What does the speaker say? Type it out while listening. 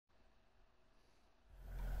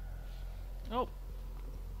Oh.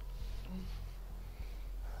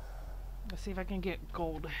 Let's see if I can get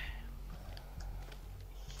gold.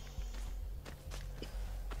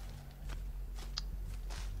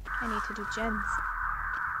 I need to do gens.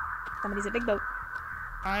 Somebody's a big boat.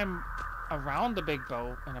 I'm around the big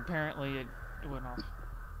boat, and apparently it went off.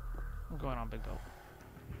 I'm going on big boat.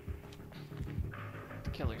 The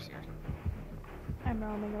killer's here. I'm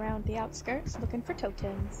roaming around the outskirts looking for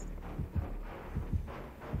totems.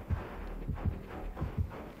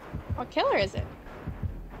 What killer is it?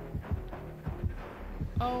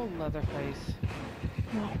 Oh, Leatherface.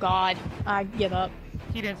 Oh god, I give up.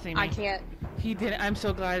 He didn't see me. I can't. He didn't. I'm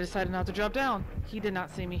so glad I decided not to drop down. He did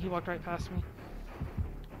not see me. He walked right past me.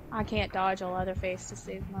 I can't dodge a Leatherface to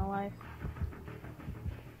save my life.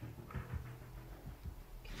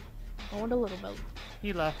 Going to little boat.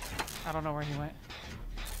 He left. I don't know where he went.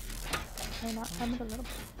 They're not coming to little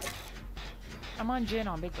boat. I'm on Jin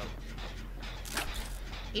on big boat.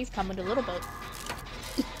 He's coming to little boat.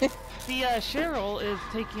 The Cheryl is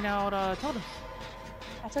taking out totems.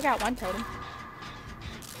 I took out one totem.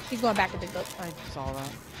 He's going back to big boat. I saw that.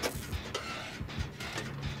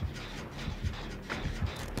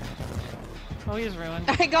 Oh, he is ruined.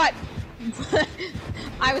 I got...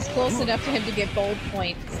 I was close enough to him to get gold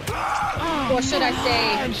points. Oh, or should I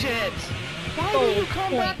say... Shit. Why did you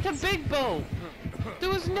come back to big boat? There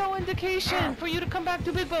was no indication for you to come back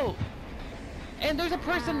to big boat. And there's a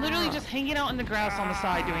person literally just hanging out in the grass on the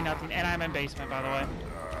side doing nothing. And I'm in basement, by the way.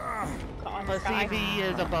 God, But CV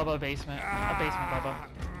is a Bubba basement. A basement Bubba.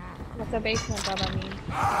 What's a basement Bubba mean?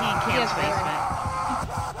 He camps basement.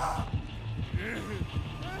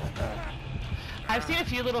 I've seen a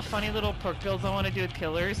few little funny little perk builds I want to do with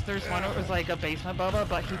killers. There's one where it was like a basement Bubba,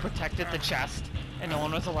 but he protected the chest. And no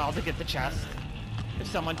one was allowed to get the chest. If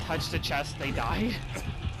someone touched the chest, they died.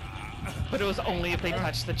 But it was only if they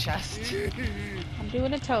touched the chest. I'm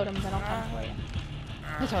doing a totem, then I'll come for you.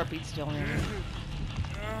 His heartbeat's still near me.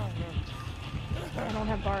 I don't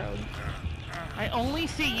have borrowed. I only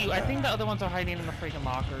see you. I think the other ones are hiding in the freaking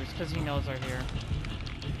lockers because he knows they're here.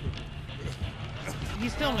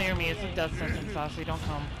 He's still near me. It's a death sentence, Saucy. Don't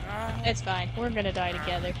come. It's fine. We're gonna die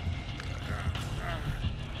together.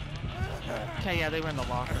 Okay, yeah, they were in the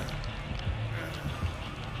locker.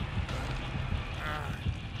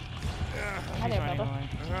 Hi there, Bubba.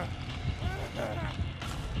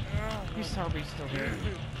 He's probably still here.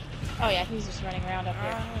 Oh yeah, he's just running around up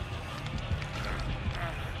here.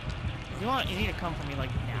 You need to come for me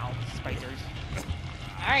like now, spiders.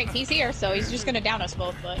 Alright, he's here, so he's just gonna down us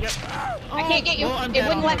both, but... Yep. I can't get you! Well, It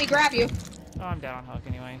wouldn't let me grab you! Oh, I'm down on hook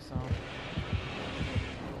anyway, so...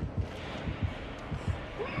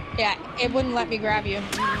 Yeah, it wouldn't let me grab you.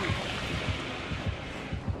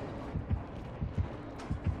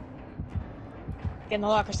 Get in the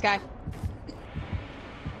locker, Sky.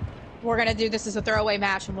 We're gonna do this as a throwaway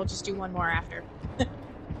match, and we'll just do one more after.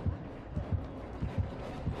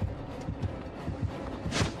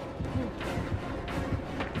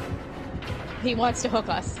 He wants to hook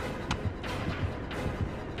us.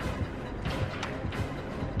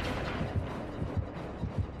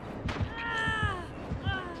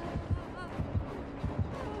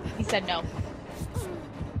 He said no.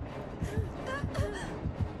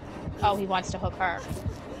 Oh, he wants to hook her.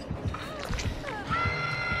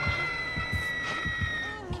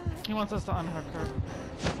 He wants us to unhook her.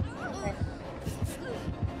 Okay.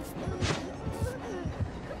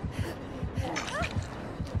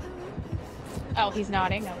 Oh, he's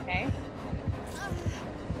nodding, okay.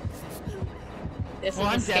 This Well,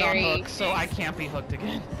 I'm is a dead on scary hook, so I can't be hooked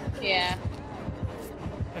again. Yeah.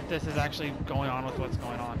 If this is actually going on with what's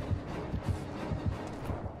going on.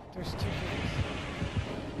 There's two kids.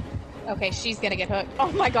 Okay, she's gonna get hooked.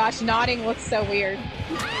 Oh my gosh, nodding looks so weird.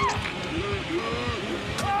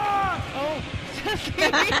 Oh!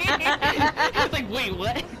 I was like, wait,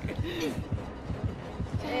 what?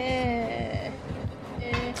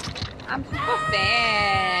 I'm super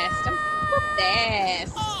fast. I'm super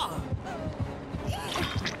fast.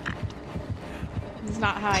 This is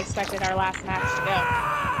not how I expected our last match to go.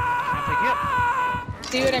 I'll pick you up.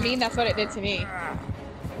 See what I mean? That's what it did to me.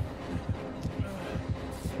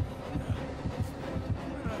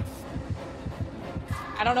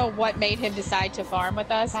 I don't know what made him decide to farm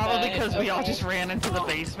with us. Probably but because we all just ran into the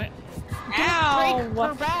basement. Ow! Break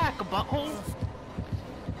her back, butthole.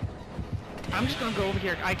 I'm just gonna go over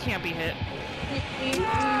here. I can't be hit.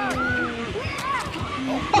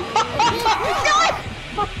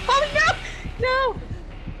 Oh no!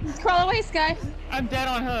 No! Crawl away, Sky. I'm dead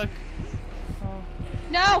on hook.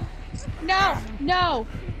 No! No! No!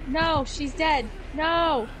 No! She's dead.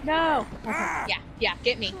 No! No! Okay. Yeah,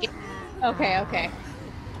 get me. Okay, okay.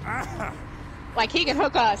 Like, he can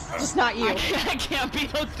hook us, just not you. I can't be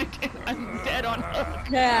hooked again. I'm dead on hook.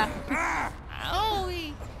 Yeah.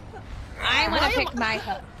 Owie. I want to pick my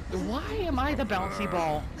hook. Why am I the bouncy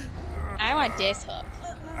ball? I want this hook.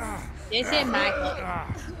 This is my hook.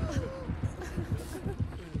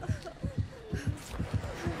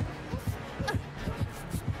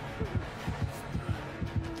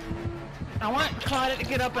 I want Claudette to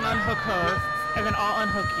get up and unhook her, and then I'll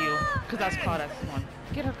unhook you, because that's Claudette's one.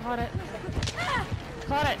 Get her, Claudette.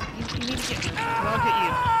 Claudette, you need to get me. I'll get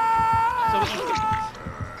you. So that you can...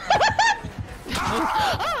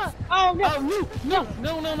 Oh no! No!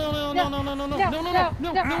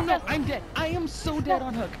 I'm dead. I am so dead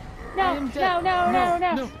on hook. I am dead.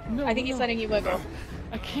 No. I think he's letting you wiggle.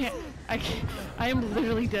 I can't. I am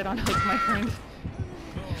literally dead on hook, my friend.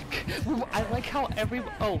 I like how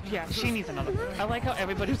oh yeah, she needs another. I like how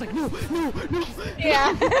everybody's like, no.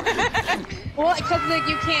 Yeah. Well, because like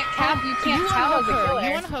you can't tell as a killer.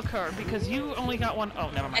 You unhook her because you only got one. Oh,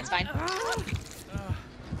 never mind. That's fine.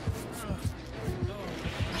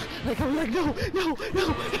 Like I'm like no.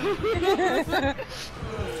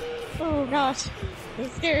 Oh gosh,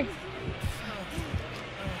 it's scary.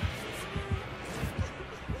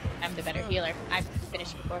 I'm the better healer. I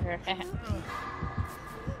finished before her.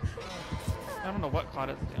 I don't know what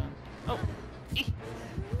Claudette's doing. Oh, you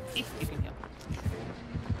can heal.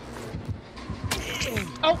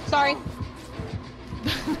 Oh, sorry.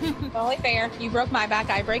 Only fair. You broke my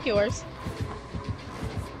back, I break yours.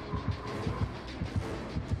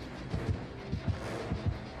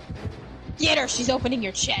 Get her! She's opening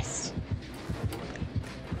your chest.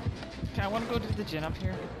 Okay, I want to go to the gym up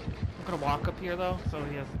here. I'm gonna walk up here though, so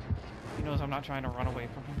he knows I'm not trying to run away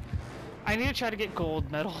from him. I need to try to get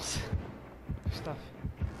gold medals. Stuff.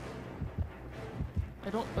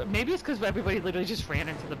 Maybe it's because everybody literally just ran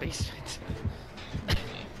into the basement.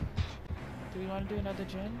 Do we want to do another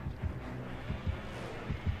gym?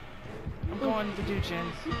 I'm going to do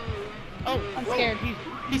gyms. Oh, I'm scared.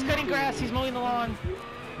 He's cutting grass. He's mowing the lawn.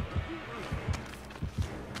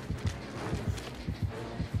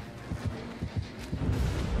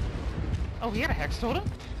 Oh, he had a hex totem?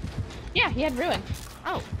 Yeah, he had ruin.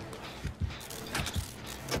 Oh.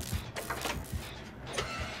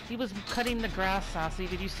 He was cutting the grass, Sassy.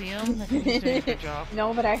 Did you see him? I think he's doing a good job.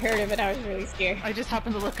 No, but I heard him and I was really scared. I just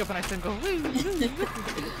happened to look up and I said, go, woo, woo.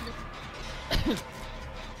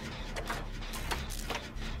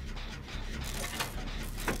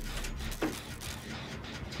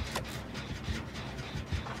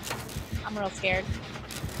 I'm real scared.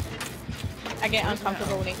 I get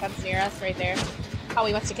uncomfortable when he comes near us right there. Oh,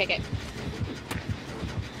 he wants to kick it.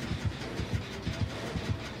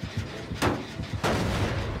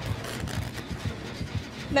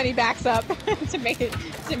 Then he backs up to make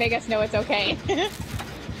us know it's okay.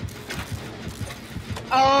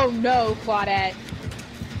 Oh no, Claudette.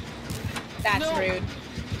 That's rude.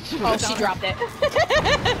 Oh, she dropped it.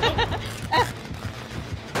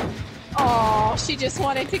 Oh, she just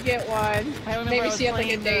wanted to get one. Maybe she had like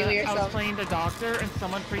a daily or something. I was playing the doctor and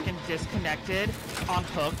someone freaking disconnected on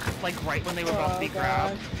hook, like right when they were about to be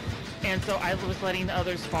grabbed. And so I was letting the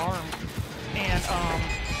others farm. And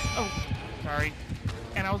oh, sorry.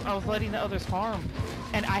 And I was letting the others farm.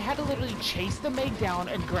 And I had to literally chase the Meg down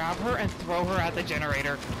and grab her and throw her at the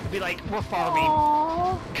generator. Be like, we're farming.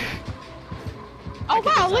 Oh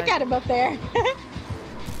wow, look at him up there.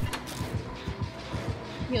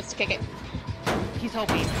 He wants to kick it. He's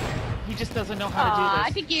hoping. He just doesn't know how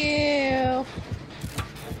to do this. Thank you.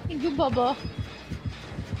 Thank you, Bubba.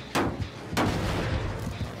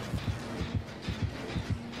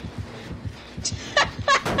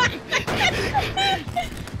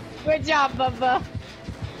 Good job, Bubba.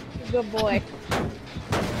 Good boy.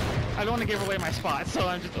 I don't want to give away my spot, so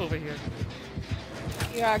I'm just over here.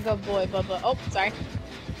 You are a good boy, Bubba. Oh, sorry.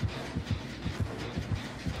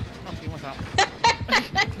 Oh, he wants out.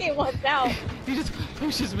 He wants out. He just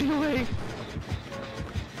pushes me away.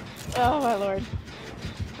 Oh my lord.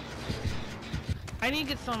 I need to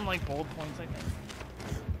get some like bold points, I think.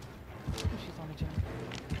 Oh, she's on the gym.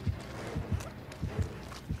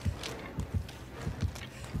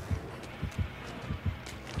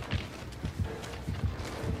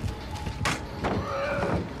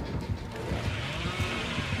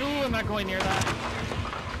 No, I'm not going near that.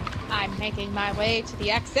 I'm making my way to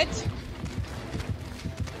the exit.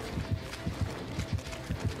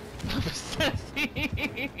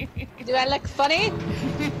 Do I look funny?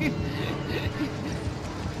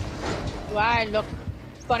 Do I look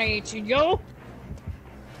funny to you,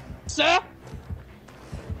 sir?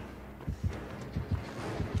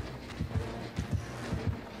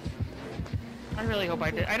 I really hope I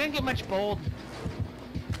did. I didn't get much bold.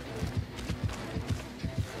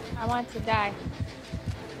 I want to die.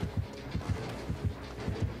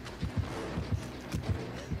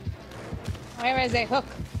 Where is a hook?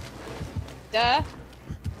 Sir?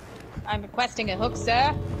 I'm requesting a hook,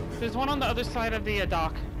 sir. There's one on the other side of the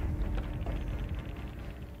dock.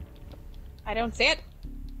 I don't see it.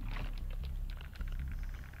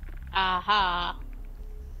 Aha.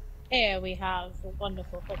 Here we have a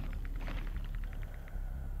wonderful hook.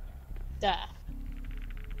 Duh.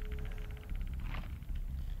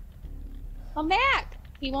 Come back!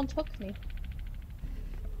 He won't hook me.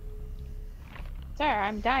 Sir,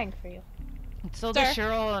 I'm dying for you. So Sir?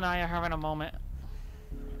 Cheryl and I are having a moment.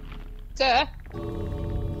 Sir?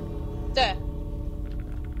 Sir?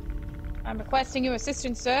 I'm requesting your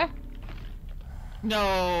assistance, sir.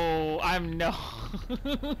 No, I'm no.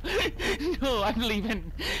 No, I'm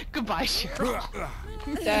leaving. Goodbye, Cheryl.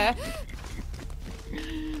 Sir?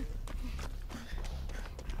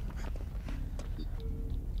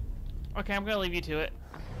 Okay, I'm gonna leave you to it.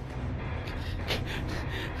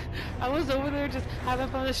 I was over there just having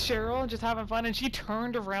fun with Cheryl and just having fun, and she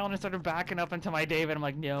turned around and started backing up into my David. I'm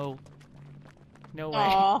like, no. No way.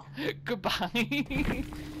 Aww. Goodbye.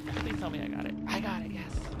 Please tell me I got it. I got it,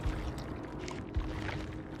 yes.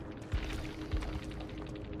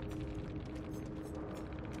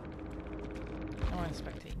 I want to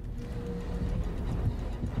spectate.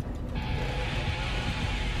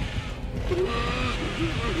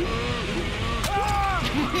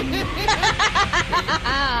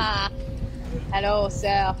 Hello,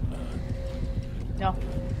 sir. No.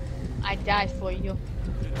 I died for you.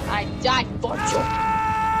 I died for you.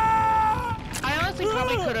 I honestly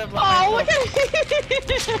probably could have let Oh, look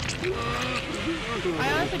myself... at me.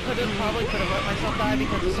 I honestly probably could have let myself die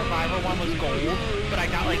because the Survivor one was gold, but I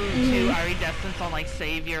got like 2 iridescence on like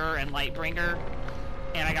Savior and Lightbringer,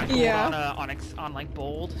 and I got gold on like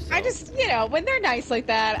Bold. So. I just, you know, when they're nice like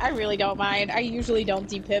that, I really don't mind. I usually don't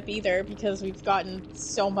depip either because we've gotten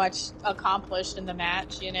so much accomplished in the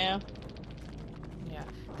match, you know? Yeah.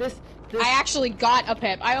 This I actually got a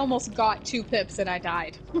pip. I almost got 2 pips and I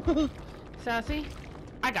died. Sassy,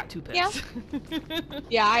 I got 2 pips. Yeah.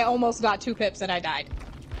 Yeah, I almost got 2 pips and I died.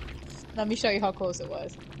 Let me show you how close it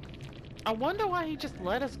was. I wonder why he just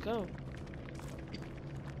let us go.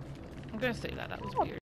 I'm gonna say that. That was weird.